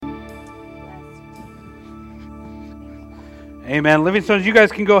Amen. Living Stones, you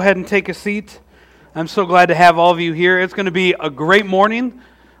guys can go ahead and take a seat. I'm so glad to have all of you here. It's going to be a great morning.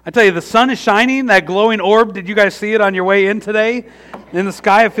 I tell you, the sun is shining, that glowing orb. Did you guys see it on your way in today? In the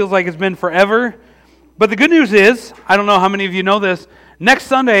sky, it feels like it's been forever. But the good news is, I don't know how many of you know this, next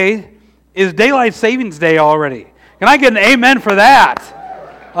Sunday is Daylight Savings Day already. Can I get an amen for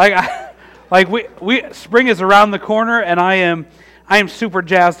that? We spring is around the corner, and I am super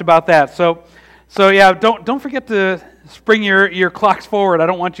jazzed about that. So yeah, don't forget to spring your clocks forward. I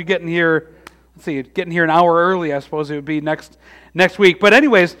don't want you getting here an hour early. I suppose it would be next week. But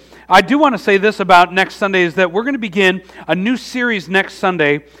anyways, I do want to say this about next Sunday is that we're going to begin a new series next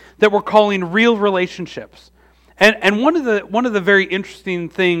Sunday that we're calling Real Relationships. And one of the very interesting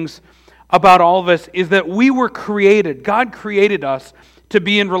things about all of us is that we were created. God created us to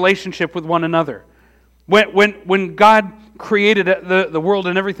be in relationship with one another. When God created the world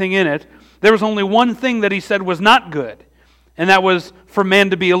and everything in it, there was only one thing that He said was not good, and that was for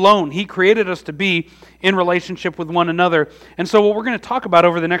man to be alone. He created us to be in relationship with one another. And so what we're going to talk about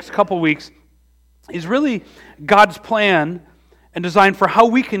over the next couple weeks is really God's plan and design for how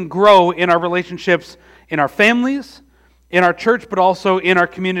we can grow in our relationships in our families, in our church, but also in our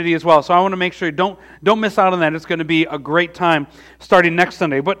community as well. So I want to make sure you don't miss out on that. It's going to be a great time starting next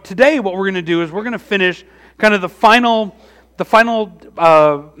Sunday. But today what we're going to do is we're going to finish kind of the final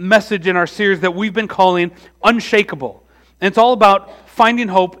message in our series that we've been calling Unshakable. And it's all about finding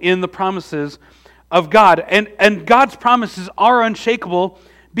hope in the promises of God. And God's promises are unshakable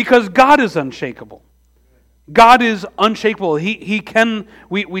because God is unshakable. God is unshakable. He can,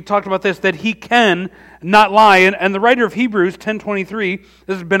 we talked about this, that He can not lie. And the writer of Hebrews 10:23,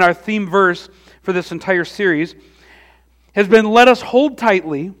 this has been our theme verse for this entire series, has been, "Let us hold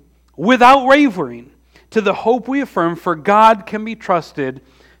tightly, without wavering, to the hope we affirm, for God can be trusted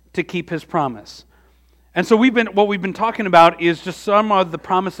to keep His promise." And so what we've been talking about is just some of the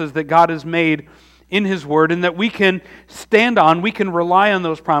promises that God has made in His Word, and that we can stand on, we can rely on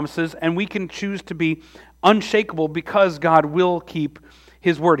those promises, and we can choose to be unshakable because God will keep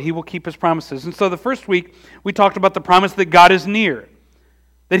His Word. He will keep His promises. And so the first week, we talked about the promise that God is near,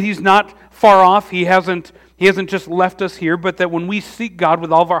 that He's not far off. He hasn't just left us here, but that when we seek God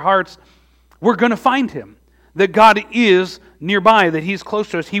with all of our hearts, we're going to find Him. That God is nearby, that He's close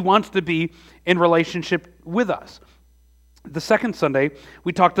to us. He wants to be in relationship with us. The second Sunday,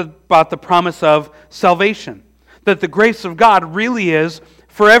 we talked about the promise of salvation, that the grace of God really is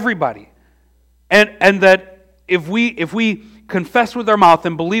for everybody. And that if we confess with our mouth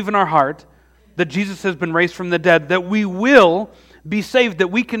and believe in our heart that Jesus has been raised from the dead, that we will be saved, that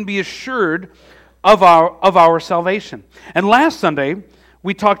we can be assured of our salvation. And last Sunday,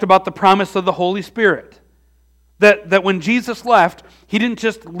 we talked about the promise of the Holy Spirit. That when Jesus left, He didn't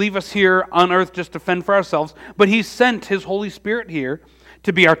just leave us here on earth just to fend for ourselves, but He sent His Holy Spirit here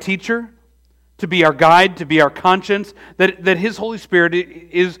to be our teacher, to be our guide, to be our conscience, that His Holy Spirit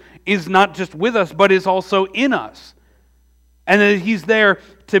is not just with us, but is also in us. And that He's there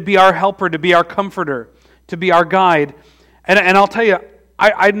to be our helper, to be our comforter, to be our guide. And I'll tell you,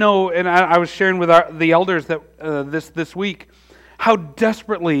 I know, and I was sharing with the elders that this week, how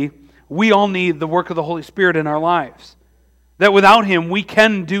desperately we all need the work of the Holy Spirit in our lives. That without Him, we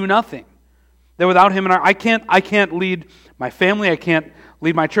can do nothing. That without Him, I can't lead my family, I can't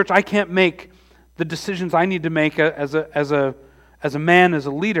lead my church, I can't make the decisions I need to make as a man, as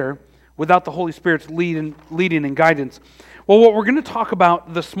a leader, without the Holy Spirit's leading and guidance. Well, what we're going to talk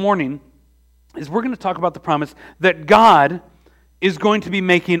about this morning is we're going to talk about the promise that God is going to be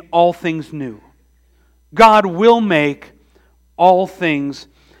making all things new. God will make all things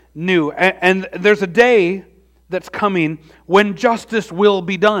new. And there's a day that's coming when justice will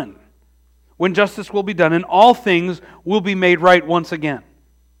be done. When justice will be done, and all things will be made right once again.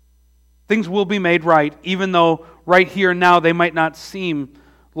 Things will be made right, even though right here and now they might not seem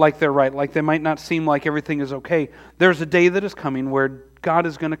like they're right, like they might not seem like everything is okay. There's a day that is coming where God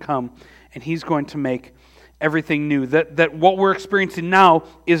is going to come and He's going to make everything new. That what we're experiencing now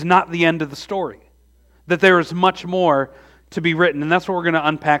is not the end of the story. That there is much more to be written, and that's what we're going to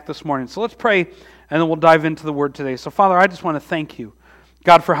unpack this morning. So let's pray, and then we'll dive into the Word today. So Father, I just want to thank You,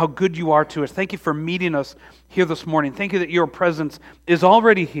 God, for how good You are to us. Thank You for meeting us here this morning. Thank You that Your presence is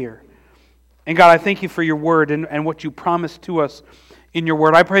already here. And God, I thank You for Your Word and what You promised to us in Your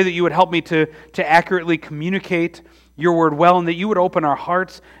Word. I pray that You would help me to accurately communicate Your Word well, and that You would open our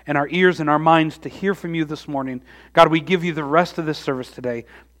hearts and our ears and our minds to hear from You this morning. God, we give You the rest of this service today.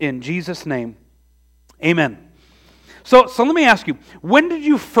 In Jesus' name, amen. So let me ask you, when did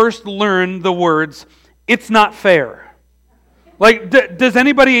you first learn the words, "It's not fair"? Like, does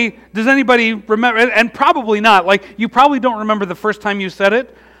anybody remember? And probably not. Like, you probably don't remember the first time you said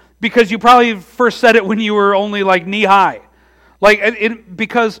it, because you probably first said it when you were only like knee high. Like,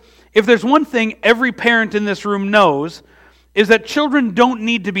 because if there's one thing every parent in this room knows, is that children don't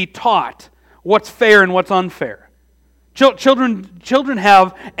need to be taught what's fair and what's unfair. Children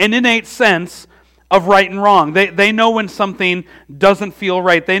have an innate sense of right and wrong. They know when something doesn't feel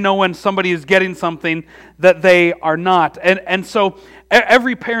right. They know when somebody is getting something that they are not. And so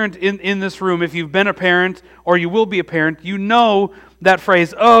every parent in this room, if you've been a parent or you will be a parent, you know that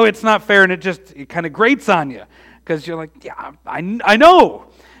phrase, oh, it's not fair, and it kind of grates on you. Because you're like, yeah, I know.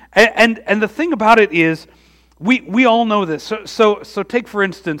 And the thing about it is, we all know this. So take, for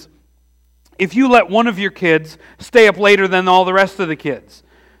instance, if you let one of your kids stay up later than all the rest of the kids,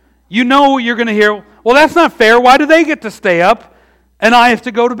 you know you're going to hear, well, that's not fair. Why do they get to stay up and I have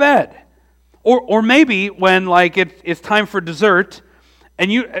to go to bed? Or maybe when like it's time for dessert, and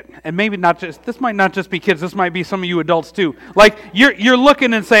maybe not just, this might not just be kids, this might be some of you adults too. Like you're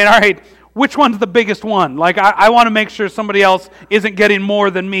looking and saying, all right, which one's the biggest one? Like I want to make sure somebody else isn't getting more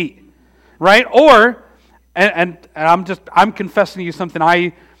than me, right? Or, and I'm confessing to you something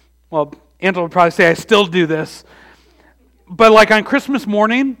Angela would probably say I still do this, but like on Christmas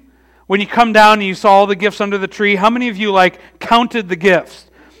morning, when you come down and you saw all the gifts under the tree, how many of you like counted the gifts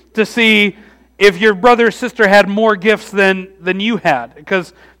to see if your brother or sister had more gifts than you had?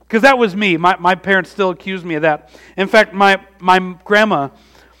 Because that was me. My parents still accuse me of that. In fact, my grandma,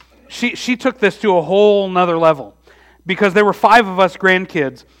 she took this to a whole nother level, because there were 5 of us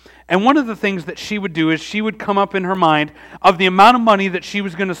grandkids, and one of the things that she would do is she would come up in her mind of the amount of money that she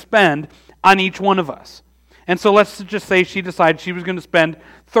was going to spend on each one of us. And so let's just say she decided she was going to spend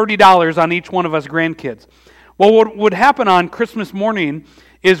 $30 on each one of us grandkids. Well, what would happen on Christmas morning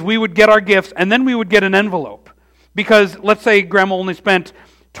is we would get our gifts, and then we would get an envelope. Because let's say Grandma only spent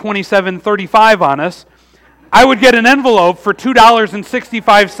 $27.35 on us, I would get an envelope for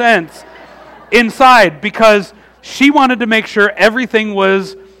 $2.65 inside, because she wanted to make sure everything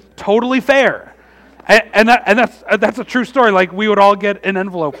was totally fair. And that's a true story. Like, we would all get an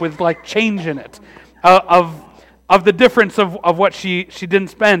envelope with like change in it of the difference of what she didn't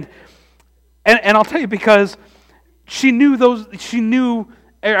spend. And I'll tell you, because she knew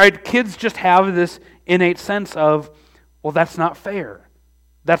all right, kids just have this innate sense of, well, that's not fair.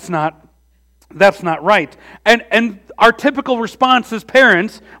 That's not right. And our typical response as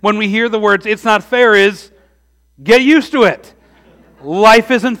parents when we hear the words, it's not fair, is get used to it. Life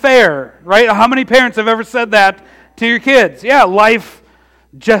isn't fair, right? How many parents have ever said that to your kids? Yeah, life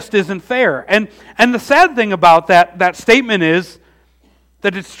just isn't fair. And the sad thing about that statement is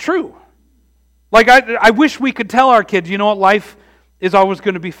that it's true. Like, I wish we could tell our kids, you know what, life is always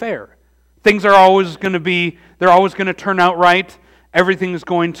going to be fair. Things are always going to be, they're always going to turn out right. Everything is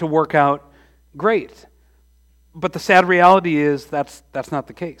going to work out great. But the sad reality is that's not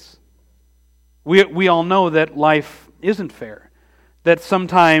the case. We all know that life isn't fair. That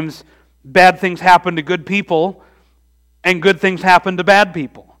sometimes bad things happen to good people and good things happen to bad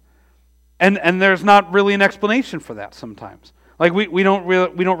people. And there's not really an explanation for that sometimes. Like we don't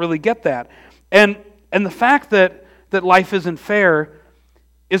really get that. And the fact that life isn't fair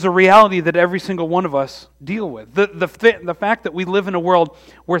is a reality that every single one of us deal with. The fact that we live in a world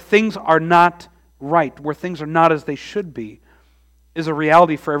where things are not right, where things are not as they should be, is a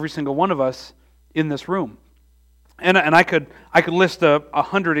reality for every single one of us in this room. And I could list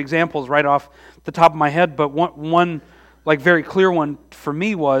 100 examples right off the top of my head, but one like very clear one for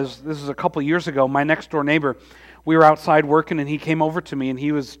me was, this is a couple years ago, my next door neighbor, we were outside working and he came over to me and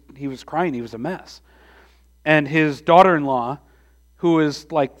he was crying, he was a mess. And his daughter-in-law, who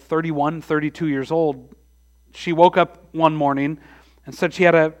is like 31, 32 years old, she woke up one morning and said she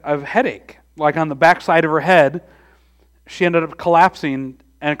had a headache, like on the backside of her head. She ended up collapsing,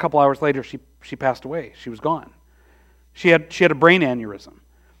 and a couple hours later she passed away. She was gone. She had a brain aneurysm.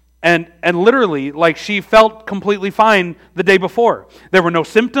 And literally, like, she felt completely fine the day before. There were no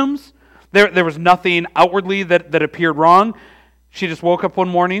symptoms. There was nothing outwardly that appeared wrong. She just woke up one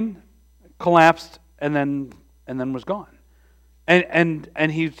morning, collapsed, and then was gone.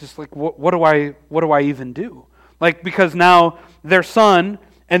 And he's just like, what do I even do? Like, because now their son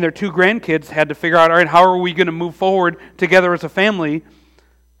and their 2 grandkids had to figure out, all right, how are we going to move forward together as a family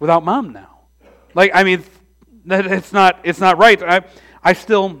without mom now? Like, I mean, it's not right. I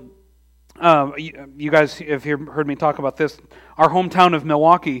still, you guys have heard me talk about this. Our hometown of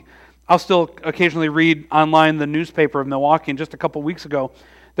Milwaukee, I'll still occasionally read online the newspaper of Milwaukee. And just a couple weeks ago,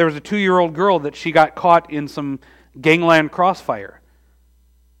 there was a 2-year-old girl that she got caught in some gangland crossfire,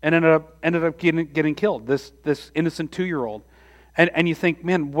 and ended up getting killed. This innocent 2-year-old. And you think,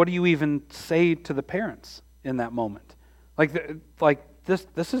 man, what do you even say to the parents in that moment?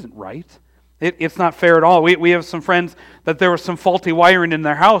 This isn't right. It's not fair at all. We have some friends that there was some faulty wiring in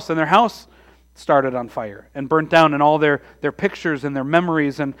their house, and their house started on fire and burnt down, and all their pictures and their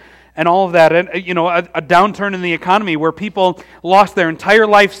memories and all of that. And a downturn in the economy where people lost their entire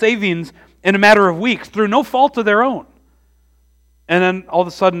life savings in a matter of weeks through no fault of their own. And then all of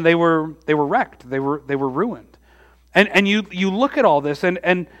a sudden they were wrecked. They were ruined. And you look at all this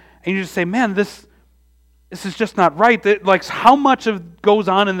and you just say, man, this is just not right. Like, how much goes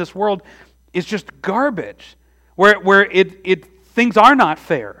on in this world is just garbage, where things are not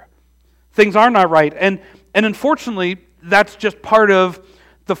fair, things are not right, and unfortunately that's just part of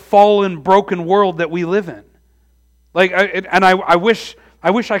the fallen, broken world that we live in. I wish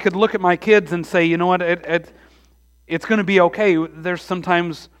I could look at my kids and say, you know what, it's going to be okay. There's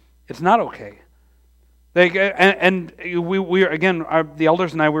sometimes it's not okay. We again, the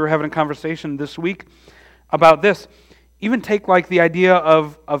elders and I, we were having a conversation this week about this. Even take like the idea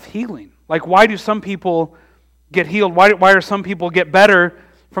of healing. Like, why do some people get healed? Why do some people get better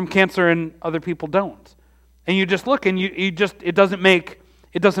from cancer and other people don't? And you just look and it doesn't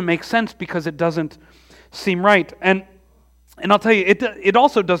make sense because it doesn't seem right. And I'll tell you, it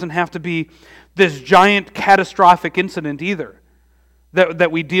also doesn't have to be this giant catastrophic incident either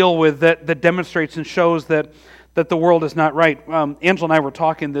that we deal with that demonstrates and shows that the world is not right. Angela and I were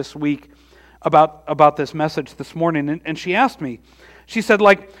talking this week about this message this morning, and she asked me, she said,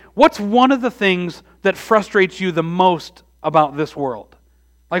 like, what's one of the things that frustrates you the most about this world?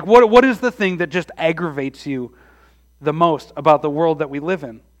 Like, what is the thing that just aggravates you the most about the world that we live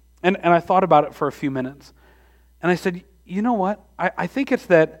in? And I thought about it for a few minutes. And I said, you know what? I think it's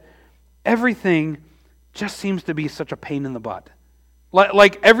that everything just seems to be such a pain in the butt.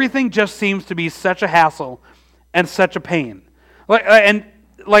 Like everything just seems to be such a hassle and such a pain. Let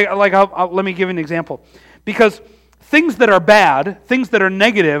me give you an example. Because things that are bad, things that are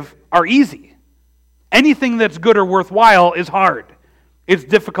negative, are easy. Anything that's good or worthwhile is hard. It's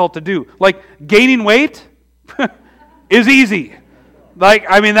difficult to do. Like, gaining weight is easy.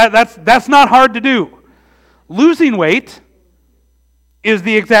 That's not hard to do. Losing weight is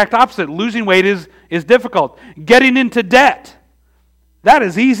the exact opposite. Losing weight is difficult. Getting into debt, that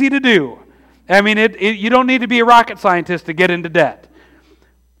is easy to do. You don't need to be a rocket scientist to get into debt.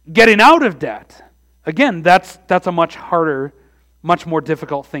 Getting out of debt, again, that's a much harder, much more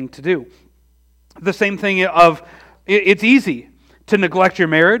difficult thing to do. The same thing of, it's easy to neglect your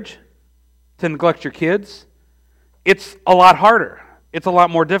marriage, to neglect your kids. It's a lot harder. It's a lot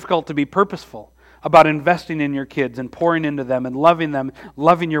more difficult to be purposeful about investing in your kids and pouring into them,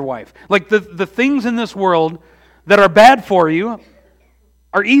 loving your wife. Like, the things in this world that are bad for you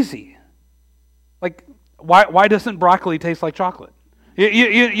are easy. Like, why doesn't broccoli taste like chocolate?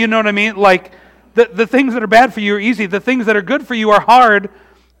 You know what I mean? Like, the things that are bad for you are easy. The things that are good for you are hard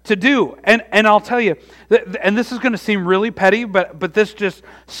to do. And I'll tell you, and this is going to seem really petty, but this just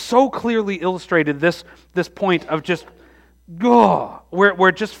so clearly illustrated this point of just, where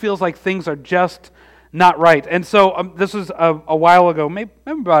it just feels like things are just not right. And so this was a while ago, maybe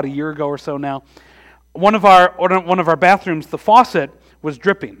about a year ago or so now. One of our bathrooms, the faucet was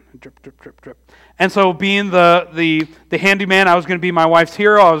dripping, drip, drip, drip, drip. And so, being the handyman, I was going to be my wife's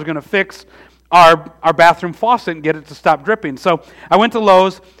hero. I was going to fix our bathroom faucet and get it to stop dripping. So I went to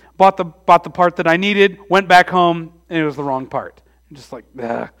Lowe's, bought the part that I needed, went back home, and it was the wrong part. Just like,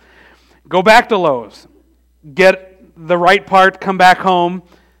 ugh. Go back to Lowe's, get the right part, come back home,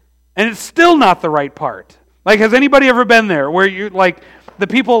 and it's still not the right part. Like, has anybody ever been there where you like the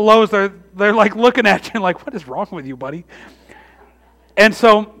people at Lowe's, they're like looking at you like, what is wrong with you, buddy? And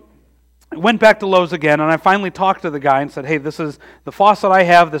so I went back to Lowe's again, and I finally talked to the guy and said, hey, this is the faucet I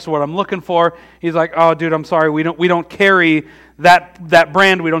have, this is what I'm looking for. He's like, oh, dude, I'm sorry, we don't carry that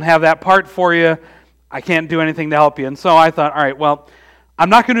brand, we don't have that part for you, I can't do anything to help you. And so I thought, all right, well, I'm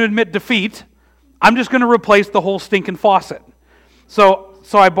not going to admit defeat, I'm just going to replace the whole stinking faucet. So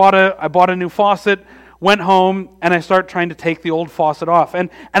I bought a new faucet, went home, and I start trying to take the old faucet off. And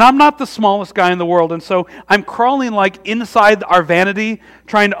I'm not the smallest guy in the world, and so I'm crawling like inside our vanity,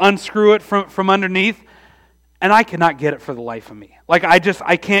 trying to unscrew it from underneath, and I cannot get it for the life of me. Like, I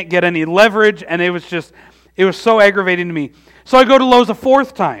can't get any leverage, and it was so aggravating to me. So I go to Lowe's a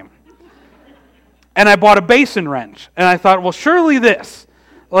fourth time, and I bought a basin wrench, and I thought, well, surely this.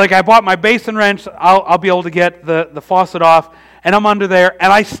 Like, I bought my basin wrench, I'll be able to get the faucet off, and I'm under there,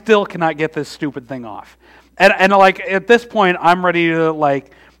 and I still cannot get this stupid thing off. And like, at this point, I'm ready to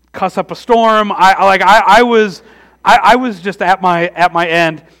like cuss up a storm. I was just at my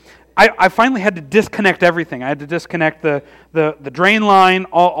end. I finally had to disconnect everything. I had to disconnect the drain line,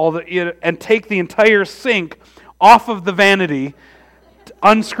 and take the entire sink off of the vanity,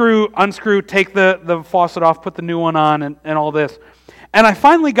 unscrew, take the faucet off, put the new one on, and all this. And I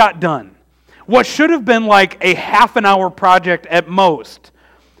finally got done. What should have been like a half an hour project at most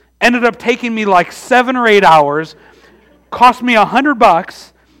ended up taking me like 7 or 8 hours, cost me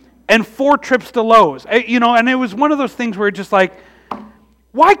 $100, and 4 trips to Lowe's. And it was one of those things where it's just like,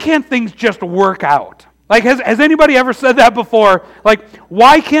 why can't things just work out? Like, has anybody ever said that before? Like,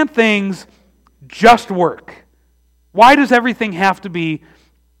 why can't things just work? Why does everything have to be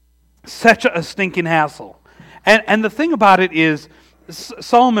such a stinking hassle? And the thing about it is,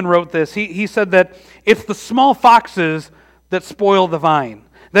 Solomon wrote this. He said that it's the small foxes that spoil the vine.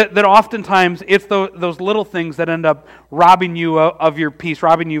 That oftentimes it's those little things that end up robbing you of your peace,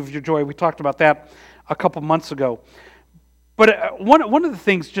 robbing you of your joy. We talked about that a couple months ago. But one of the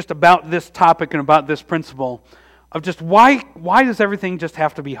things just about this topic and about this principle of just why does everything just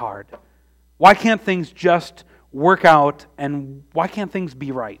have to be hard? Why can't things just work out, and why can't things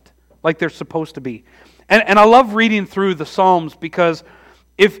be right like they're supposed to be? And I love reading through the Psalms, because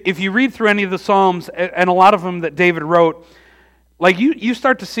if you read through any of the Psalms, and a lot of them that David wrote, like you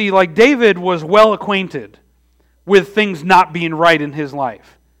start to see, like, David was well acquainted with things not being right in his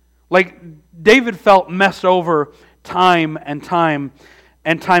life. Like, David felt messed over time and time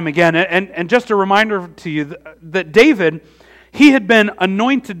again. And just a reminder to you that David, he had been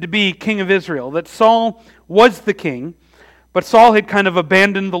anointed to be king of Israel, that Saul was the king, but Saul had kind of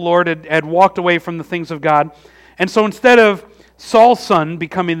abandoned the Lord, had walked away from the things of God. And so instead of Saul's son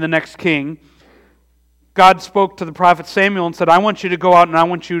becoming the next king, God spoke to the prophet Samuel and said, I want you to go out and I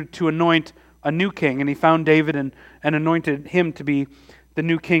want you to anoint a new king. And he found David and anointed him to be the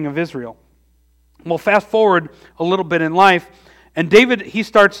new king of Israel. Well, fast forward a little bit in life, and David, he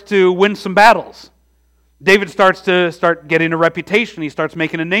starts to win some battles. David starts getting a reputation. He starts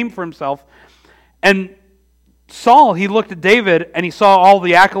making a name for himself. And Saul, he looked at David, and he saw all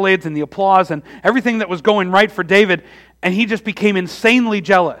the accolades and the applause and everything that was going right for David, and he just became insanely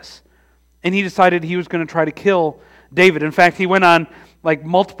jealous. And he decided he was going to try to kill David. In fact, he went on like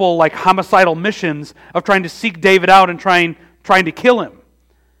multiple like homicidal missions of trying to seek David out and trying to kill him.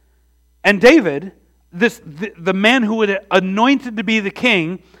 And David, the man who was anointed to be the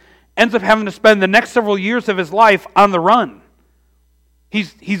king, ends up having to spend the next several years of his life on the run.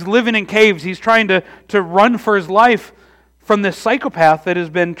 He's living in caves. He's trying to run for his life from this psychopath that has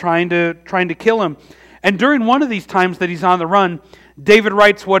been trying to kill him. And during one of these times that he's on the run, David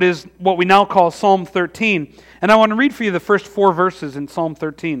writes what we now call Psalm 13. And I want to read for you the first 4 verses in Psalm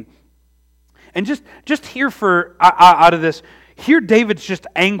 13. And just hear out of this, hear David's just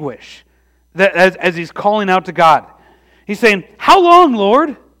anguish that as he's calling out to God. He's saying, "How long,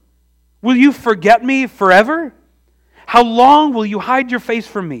 Lord? Will you forget me forever? How long will you hide your face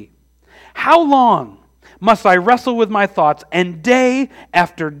from me? How long must I wrestle with my thoughts and day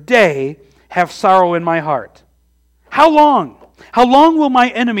after day have sorrow in my heart? How long? How long will my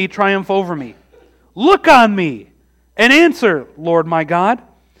enemy triumph over me? Look on me and answer, Lord my God.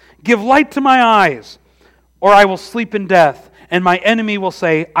 Give light to my eyes, or I will sleep in death, and my enemy will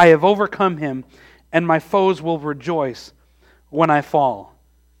say, I have overcome him, and my foes will rejoice when I fall."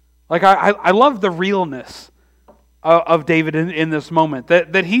 Like, I love the realness of David in this moment,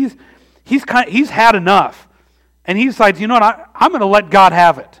 that he's had enough, and he decides, you know what, I'm going to let God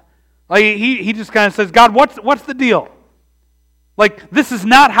have it. Like, he just kind of says, God, what's the deal? Like, this is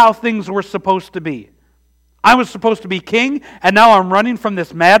not how things were supposed to be. I was supposed to be king, and now I'm running from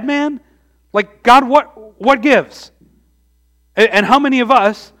this madman? Like, God, what gives? And how many of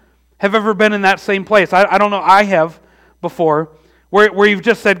us have ever been in that same place? I don't know, I have before, where you've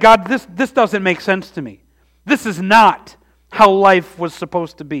just said, God, this doesn't make sense to me. This is not how life was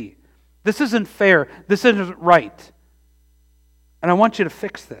supposed to be. This isn't fair. This isn't right. And I want you to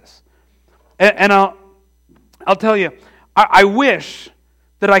fix this. And I'll tell you, I wish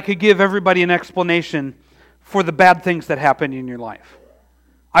that I could give everybody an explanation for the bad things that happen in your life.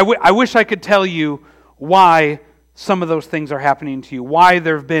 I wish I could tell you why some of those things are happening to you, why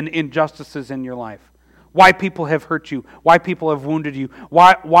there have been injustices in your life, why people have hurt you, why people have wounded you,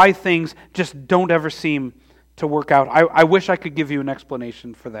 why things just don't ever seem to work out. I wish I could give you an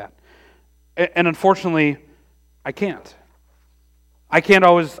explanation for that. And unfortunately, I can't. I can't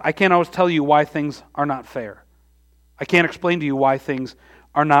always tell you why things are not fair. I can't explain to you why things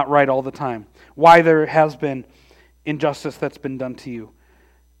are not right all the time, why there has been injustice that's been done to you.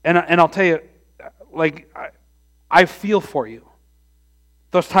 And I'll tell you, like, I feel for you.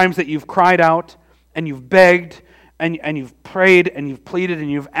 Those times that you've cried out and you've begged and you've prayed and you've pleaded and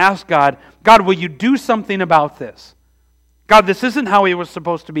you've asked God, God, will you do something about this? God, this isn't how it was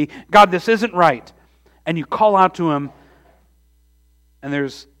supposed to be. God, this isn't right. And you call out to Him, and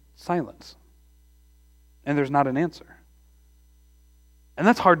there's silence. And there's not an answer. And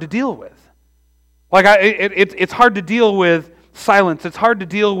that's hard to deal with. Like, it's hard to deal with silence. It's hard to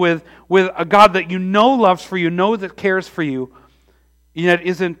deal with a God that you know loves for you, know that cares for you, yet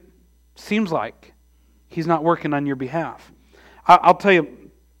seems like He's not working on your behalf. I'll tell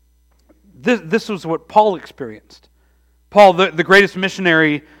you, this was what Paul experienced. Paul, the greatest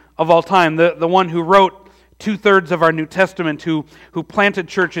missionary of all time, the one who wrote 2/3 of our New Testament, who planted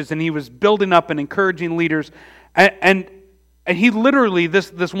churches, and he was building up and encouraging leaders, and he literally,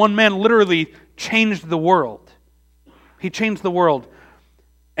 this one man literally changed the world. He changed the world.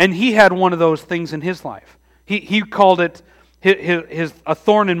 And he had one of those things in his life. He called it a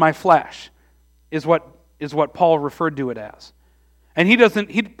thorn in my flesh, is what Paul referred to it as.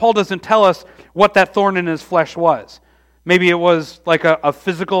 And Paul doesn't tell us what that thorn in his flesh was. Maybe it was like a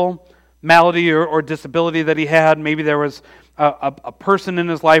physical malady or disability that he had. Maybe there was a person in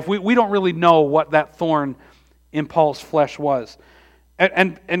his life. We don't really know what that thorn in Paul's flesh was.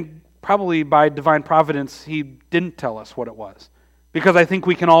 And probably by divine providence, he didn't tell us what it was. Because I think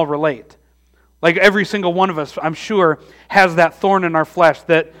we can all relate. Like every single one of us, I'm sure, has that thorn in our flesh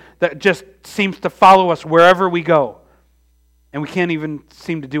that just seems to follow us wherever we go. And we can't even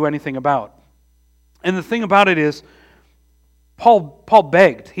seem to do anything about. And the thing about it is, Paul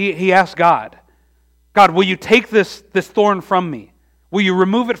begged. He asked God, will you take this thorn from me? Will you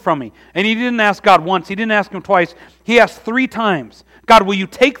remove it from me? And he didn't ask God once. He didn't ask Him twice. He asked 3 times. God, will you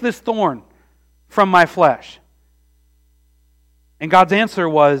take this thorn from my flesh? And God's answer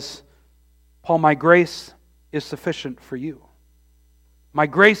was, Paul, my grace is sufficient for you. My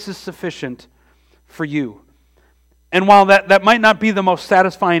grace is sufficient for you. And while that might not be the most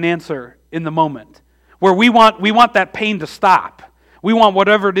satisfying answer in the moment, where we want that pain to stop. We want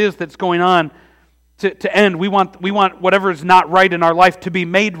whatever it is that's going on to end. We want whatever is not right in our life to be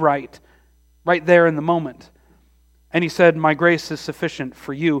made right there in the moment. And he said, my grace is sufficient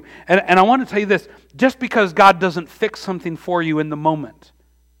for you. And I want to tell you this, just because God doesn't fix something for you in the moment,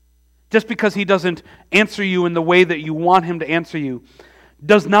 just because He doesn't answer you in the way that you want Him to answer you,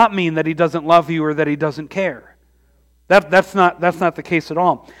 does not mean that He doesn't love you or that He doesn't care. That's not the case at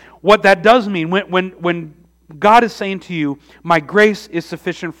all. What that does mean, when God is saying to you, my grace is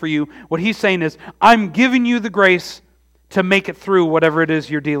sufficient for you, what He's saying is, I'm giving you the grace to make it through whatever it is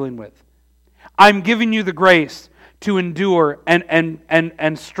you're dealing with. I'm giving you the grace to endure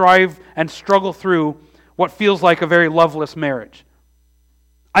and strive and struggle through what feels like a very loveless marriage.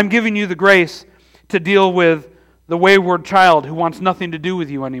 I'm giving you the grace to deal with the wayward child who wants nothing to do with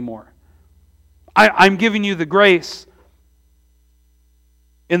you anymore. I'm giving you the grace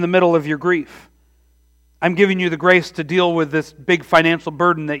in the middle of your grief. I'm giving you the grace to deal with this big financial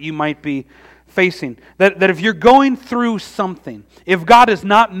burden that you might be facing. That if you're going through something, if God has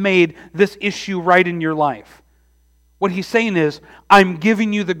not made this issue right in your life, what He's saying is, I'm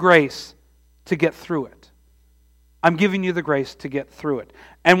giving you the grace to get through it. I'm giving you the grace to get through it.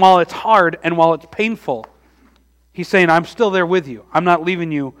 And while it's hard and while it's painful, He's saying, I'm still there with you. I'm not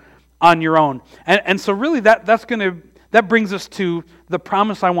leaving you on your own. And so really that brings us to the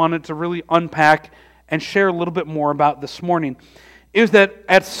promise I wanted to really unpack and share a little bit more about this morning, is that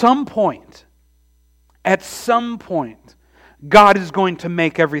at some point, God is going to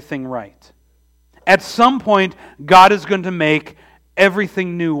make everything right. At some point, God is going to make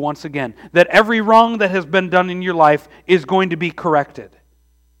everything new once again. That every wrong that has been done in your life is going to be corrected.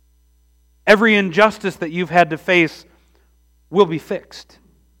 Every injustice that you've had to face will be fixed.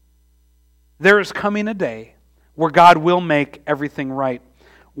 There is coming a day where God will make everything right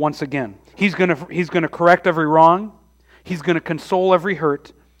once again. He's going to correct every wrong. He's going to console every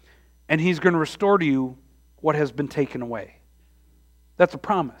hurt. And He's going to restore to you what has been taken away. That's a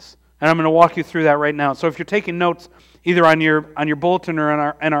promise. And I'm going to walk you through that right now. So if you're taking notes, either on your bulletin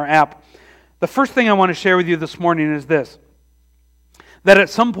or on our app, the first thing I want to share with you this morning is this: that at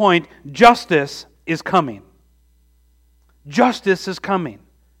some point, justice is coming. Justice is coming.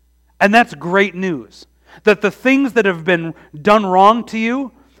 And that's great news. That the things that have been done wrong to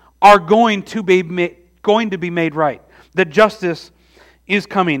you are going to be made right. That justice is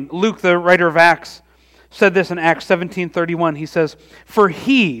coming. Luke, the writer of Acts, said this in Acts 17:31. He says, for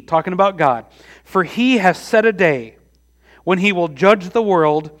He, talking about God, for He has set a day when He will judge the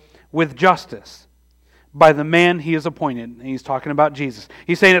world with justice by the man He has appointed. And He's talking about Jesus.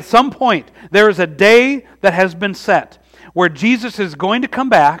 He's saying at some point there is a day that has been set where Jesus is going to come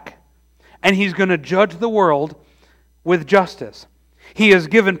back and He's going to judge the world with justice. He has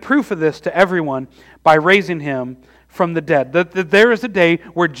given proof of this to everyone by raising him from the dead. That there is a day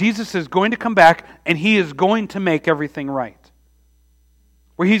where Jesus is going to come back and he is going to make everything right.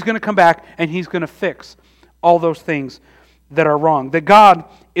 Where he's going to come back and he's going to fix all those things that are wrong. That God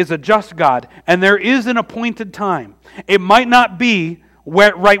is a just God, and there is an appointed time. It might not be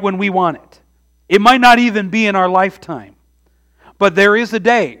right when we want it. It might not even be in our lifetime. But there is a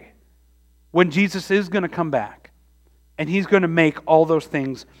day when Jesus is going to come back, and he's going to make all those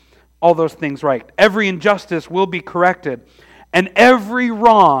things right. Every injustice will be corrected, and every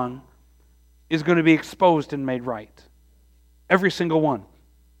wrong is going to be exposed and made right. Every single one.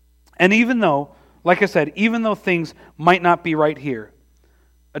 And even though, like I said, even though things might not be right here,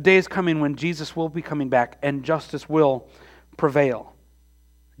 a day is coming when Jesus will be coming back and justice will prevail.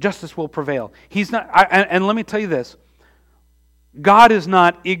 Justice will prevail. He's not, and let me tell you this, God is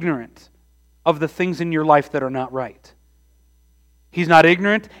not ignorant of the things in your life that are not right. He's not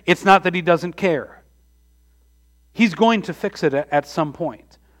ignorant. It's not that he doesn't care. He's going to fix it at some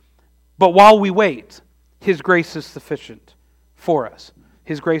point. But while we wait, his grace is sufficient for us.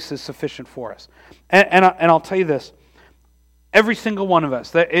 His grace is sufficient for us. And I'll tell you this, every single one of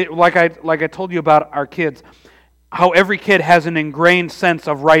us, like I told you about our kids, how every kid has an ingrained sense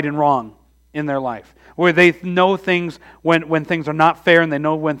of right and wrong in their life, where they know things when things are not fair and they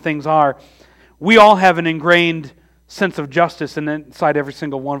know when things are. We all have an ingrained sense of justice inside every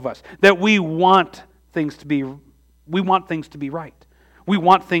single one of us, that we want things to be right. We want things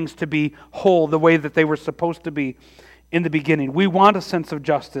to be whole the way that they were supposed to be in the beginning. We want a sense of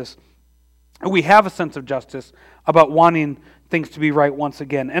justice. We have a sense of justice about wanting things to be right once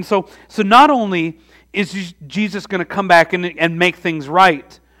again. And so not only is Jesus going to come back and make things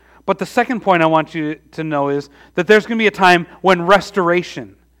right, but the second point I want you to know is that there's going to be a time when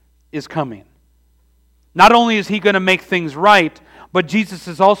restoration is coming. Not only is he going to make things right, but Jesus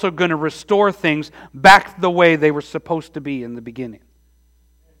is also going to restore things back the way they were supposed to be in the beginning.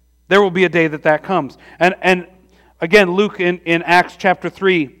 There will be a day that comes. And again, Luke in Acts chapter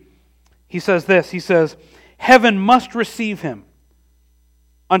 3, he says this. He says, heaven must receive him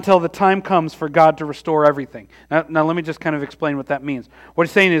until the time comes for God to restore everything. Now let me just kind of explain what that means. What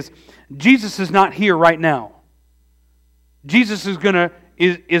he's saying is, Jesus is not here right now. Jesus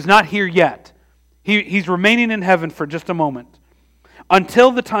is not here yet. He's remaining in heaven for just a moment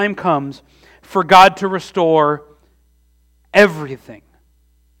until the time comes for God to restore everything.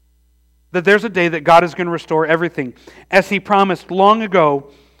 That there's a day that God is going to restore everything, as he promised long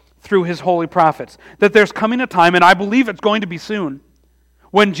ago through his holy prophets. That there's coming a time, and I believe it's going to be soon,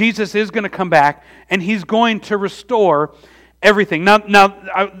 when Jesus is going to come back and he's going to restore everything. Now,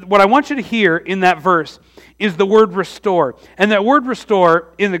 what I want you to hear in that verse is the word restore. And that word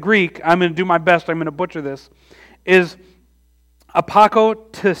restore in the Greek, I'm going to do my best, I'm going to butcher this, is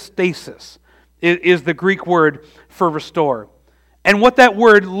apokatastasis, is the Greek word for restore. And what that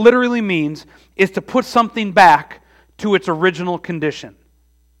word literally means is to put something back to its original condition.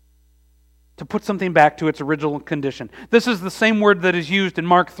 To put something back to its original condition. This is the same word that is used in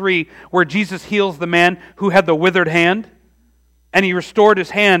Mark 3, where Jesus heals the man who had the withered hand, and he restored his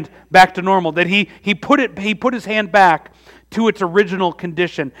hand back to normal. That he put his hand back to its original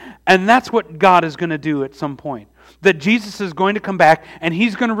condition. And that's what God is going to do at some point. That Jesus is going to come back and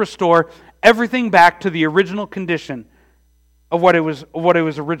he's going to restore everything back to the original condition of what it was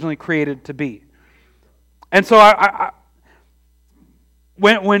originally created to be. And so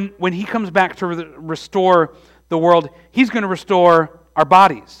when he comes back to restore the world, he's going to restore our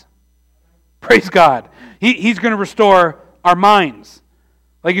bodies. Praise God. He's going to restore our minds.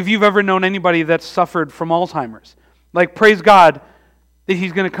 Like if you've ever known anybody that's suffered from Alzheimer's, like praise God that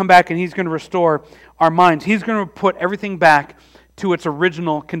he's going to come back and he's going to restore our minds. He's going to put everything back to its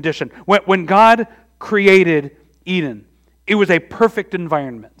original condition. When God created Eden, it was a perfect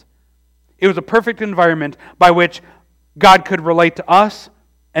environment. It was a perfect environment by which God could relate to us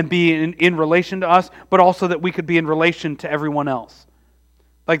and be in relation to us, but also that we could be in relation to everyone else.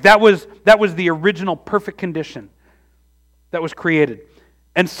 Like that was the original perfect condition that was created.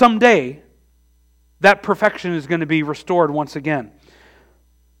 And someday, that perfection is going to be restored once again.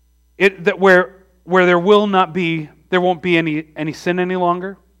 Where there won't be any sin any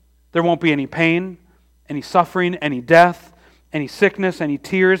longer. There won't be any pain, any suffering, any death, any sickness, any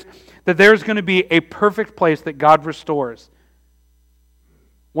tears. That there's going to be a perfect place that God restores.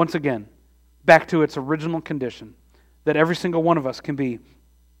 Once again, back to its original condition. That every single one of us can be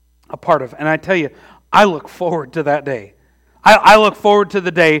a part of. And I tell you, I look forward to that day. I look forward to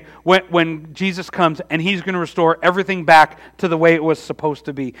the day when Jesus comes and He's going to restore everything back to the way it was supposed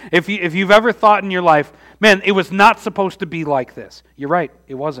to be. If you've ever thought in your life, man, it was not supposed to be like this. You're right,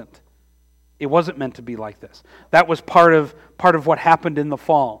 it wasn't. It wasn't meant to be like this. That was part of what happened in the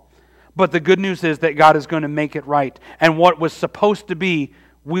fall. But the good news is that God is going to make it right. And what was supposed to be,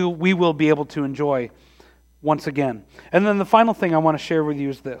 we will be able to enjoy once again. And then the final thing I want to share with you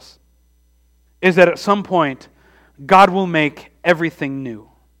is this, is that at some point, God will make everything new.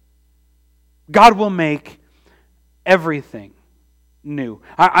 God will make everything new.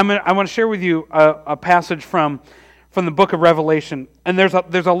 I want to share with you a passage from the book of Revelation. And there's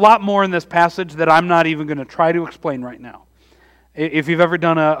a lot more in this passage that I'm not even going to try to explain right now. If you've ever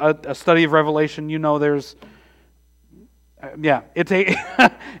done a study of Revelation, you know there's... it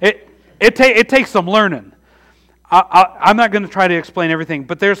takes some learning. I'm not going to try to explain everything,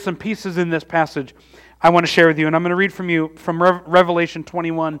 but there's some pieces in this passage I want to share with you, and I'm going to read from you from Revelation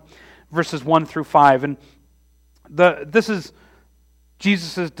 21, verses 1 through 5. And this is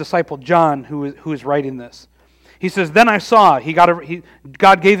Jesus' disciple John who is writing this. He says, "Then I saw,"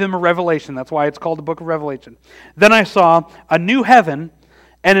 God gave him a revelation. That's why it's called the book of Revelation. "Then I saw a new heaven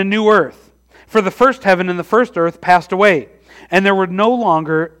and a new earth. For the first heaven and the first earth passed away, and there was no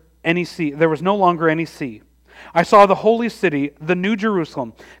longer any sea. I saw the holy city, the new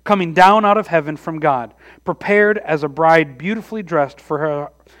Jerusalem, coming down out of heaven from God, prepared as a bride beautifully dressed for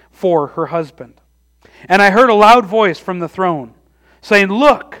her husband. And I heard a loud voice from the throne, saying,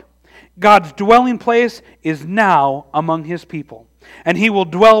 'Look, God's dwelling place is now among His people, and He will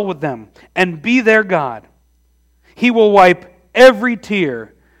dwell with them and be their God. He will wipe every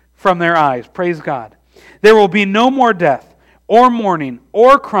tear from their eyes.'" Praise God. "There will be no more death, or mourning,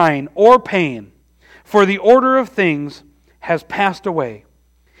 or crying, or pain, for the order of things has passed away.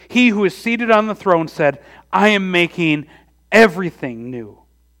 He who is seated on the throne said, 'I am making everything new.'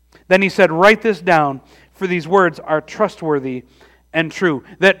 Then He said, 'Write this down, for these words are trustworthy and true.'"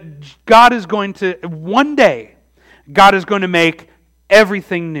 That God is going to, one day, God is going to make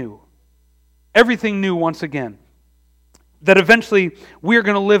everything new. Everything new once again. That eventually we are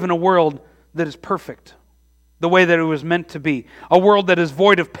going to live in a world that is perfect, the way that it was meant to be. A world that is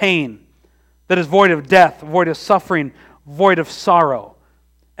void of pain, that is void of death, void of suffering, void of sorrow.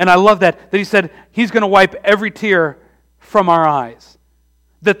 And I love that He said He's going to wipe every tear from our eyes.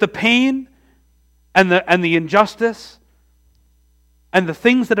 That the pain and the injustice and the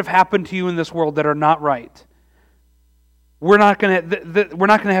things that have happened to you in this world that are not right, we're not going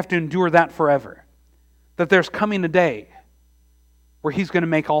to have to endure that forever. That there's coming a day where He's going to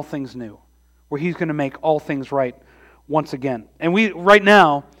make all things new, where He's going to make all things right once again. And right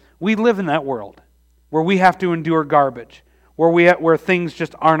now, we live in that world where we have to endure garbage, where things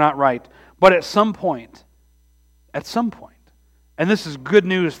just are not right. But at some point, and this is good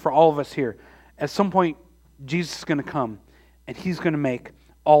news for all of us here, at some point, Jesus is going to come and He's going to make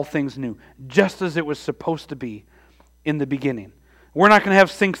all things new, just as it was supposed to be in the beginning. We're not going to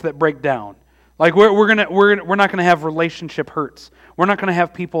have sinks that break down. Like we're not going to have relationship hurts. We're not going to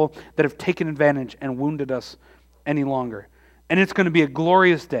have people that have taken advantage and wounded us any longer. And it's going to be a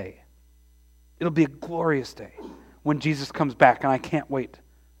glorious day. It'll be a glorious day when Jesus comes back, and I can't wait.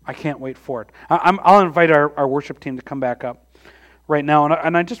 I can't wait for it. I'll invite our worship team to come back up right now,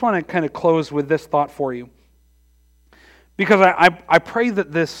 and I just want to kind of close with this thought for you, because I pray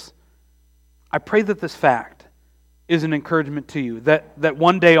that this fact is an encouragement to you, that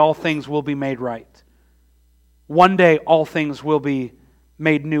one day all things will be made right. One day all things will be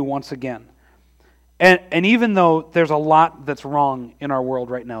made new once again. And even though there's a lot that's wrong in our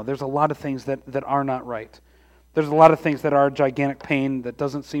world right now, there's a lot of things that are not right. There's a lot of things that are gigantic pain that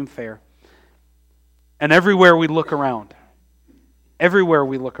doesn't seem fair. And everywhere we look around,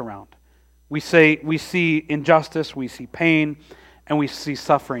 we see injustice, we see pain, and we see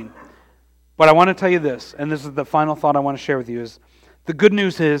suffering. But I want to tell you this, and this is the final thought I want to share with you, is the good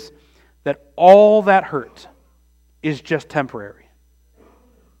news is that all that hurt is just temporary.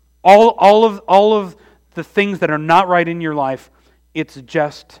 All of the things that are not right in your life, it's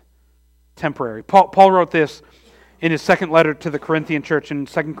just temporary. Paul wrote this in his second letter to the Corinthian church in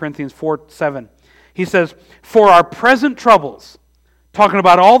 2 Corinthians 4:7. He says, "For our present troubles," talking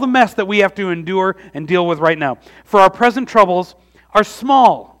about all the mess that we have to endure and deal with right now, "for our present troubles are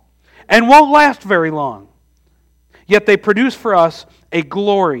small and won't last very long. Yet they produce for us a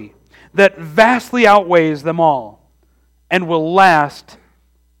glory that vastly outweighs them all and will last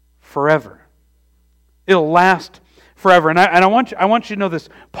forever." It'll last forever. And I want you to know this.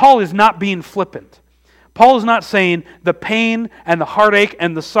 Paul is not being flippant. Paul is not saying the pain and the heartache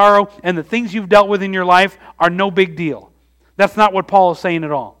and the sorrow and the things you've dealt with in your life are no big deal. That's not what Paul is saying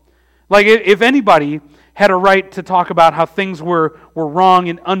at all. Like, if anybody had a right to talk about how things were wrong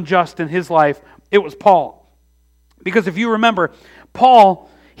and unjust in his life, it was Paul. Because if you remember, Paul,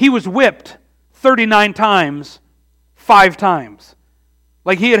 he was whipped 39 times, 5 times.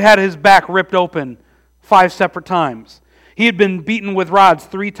 Like, he had his back ripped open 5 separate times. He had been beaten with rods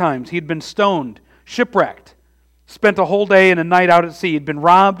 3 times. He had been stoned, shipwrecked, spent a whole day and a night out at sea. He'd been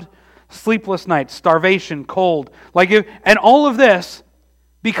robbed, sleepless nights, starvation, cold. And all of this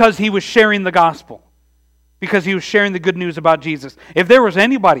because he was sharing the gospel, because he was sharing the good news about Jesus. If there was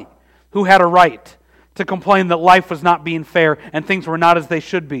anybody who had a right to complain that life was not being fair and things were not as they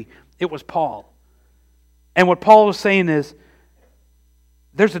should be, it was Paul. And what Paul was saying is,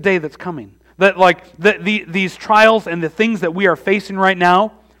 there's a day that's coming. That these trials and the things that we are facing right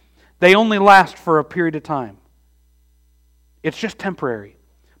now, they only last for a period of time. It's just temporary.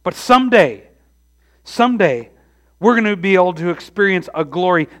 But someday, we're going to be able to experience a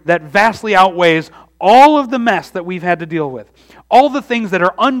glory that vastly outweighs all of the mess that we've had to deal with. All the things that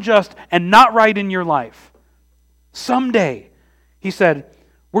are unjust and not right in your life. Someday, he said,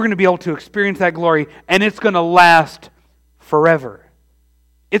 we're going to be able to experience that glory, and it's going to last forever.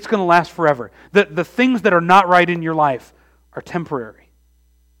 It's going to last forever. The things that are not right in your life are temporary.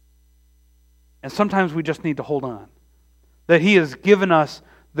 And sometimes we just need to hold on. That He has given us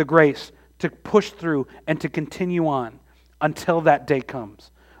the grace to push through and to continue on until that day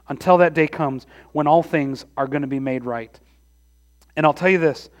comes. Until that day comes when all things are going to be made right. And I'll tell you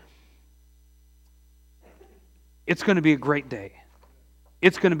this, it's going to be a great day.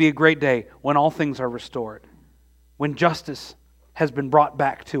 It's going to be a great day when all things are restored. When justice has been brought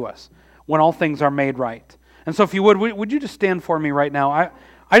back to us. When all things are made right. And so if you would you just stand for me right now?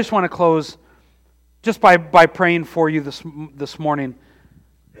 I just want to close just by praying for you this morning.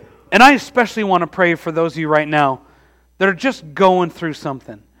 And I especially want to pray for those of you right now that are just going through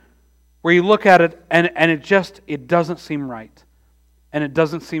something where you look at it and it doesn't seem right and it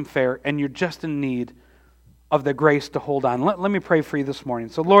doesn't seem fair and you're just in need of the grace to hold on. Let me pray for you this morning.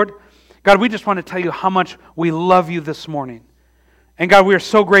 So Lord, God, we just want to tell you how much we love you this morning. And God, we are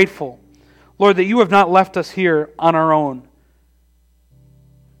so grateful, Lord, that you have not left us here on our own.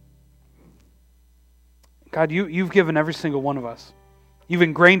 God, you've given every single one of us. You've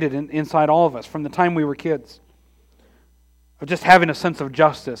ingrained it inside all of us from the time we were kids. Of just having a sense of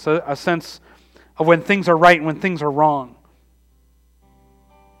justice, a sense of when things are right and when things are wrong.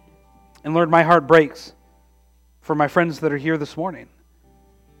 And Lord, my heart breaks for my friends that are here this morning.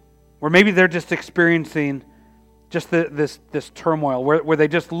 Where maybe they're just experiencing just this turmoil, where they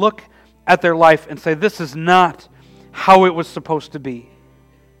just look at their life and say, this is not how it was supposed to be.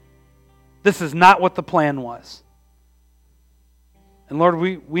 This is not what the plan was. And Lord,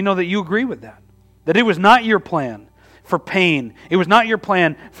 we know that you agree with that. That it was not your plan for pain. It was not your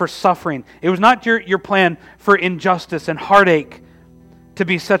plan for suffering. It was not your plan for injustice and heartache to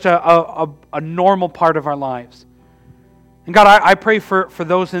be such a normal part of our lives. And God, I pray for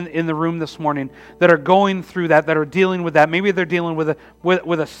those in the room this morning that are going through that are dealing with that. Maybe they're dealing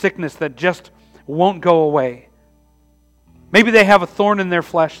with a sickness that just won't go away. Maybe they have a thorn in their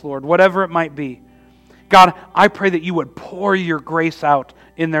flesh, Lord, whatever it might be. God, I pray that you would pour your grace out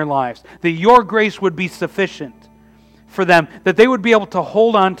in their lives, that your grace would be sufficient for them, that they would be able to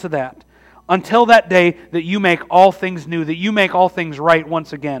hold on to that until that day that you make all things new, that you make all things right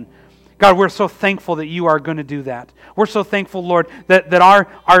once again. God, we're so thankful that you are going to do that. We're so thankful, Lord, that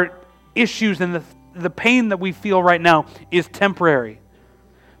our issues and the pain that we feel right now is temporary.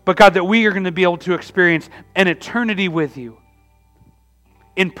 But God, that we are going to be able to experience an eternity with you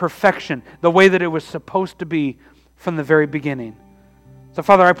in perfection, the way that it was supposed to be from the very beginning. So,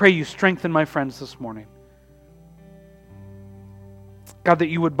 Father, I pray you strengthen my friends this morning. God, that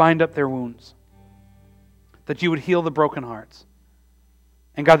you would bind up their wounds, that you would heal the broken hearts,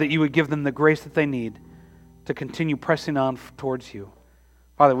 and God, that you would give them the grace that they need to continue pressing on towards you.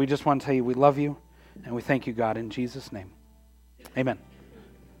 Father, we just want to tell you we love you, and we thank you, God, in Jesus' name. Amen.